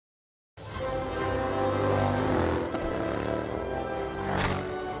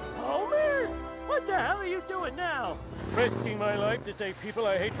Risking my life to save people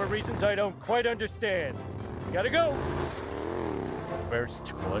I hate for reasons I don't quite understand. Gotta go. First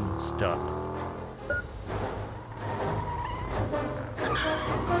one stop.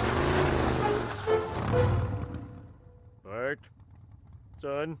 Bart,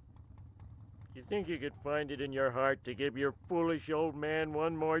 son, you think you could find it in your heart to give your foolish old man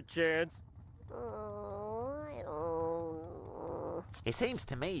one more chance? Oh, I don't... It seems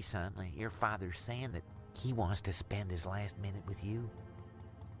to me, son, like your father's saying that he wants to spend his last minute with you.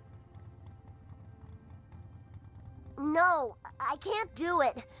 No, I can't do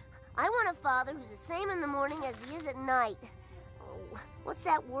it. I want a father who's the same in the morning as he is at night. Oh, what's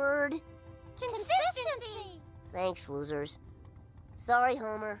that word? Consistency! Thanks, losers. Sorry,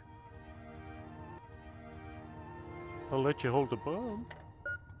 Homer. I'll let you hold the bomb.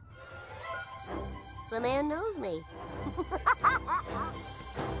 The man knows me.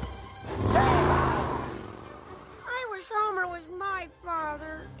 I wish Homer was my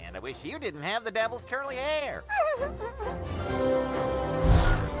father. And I wish you didn't have the devil's curly hair.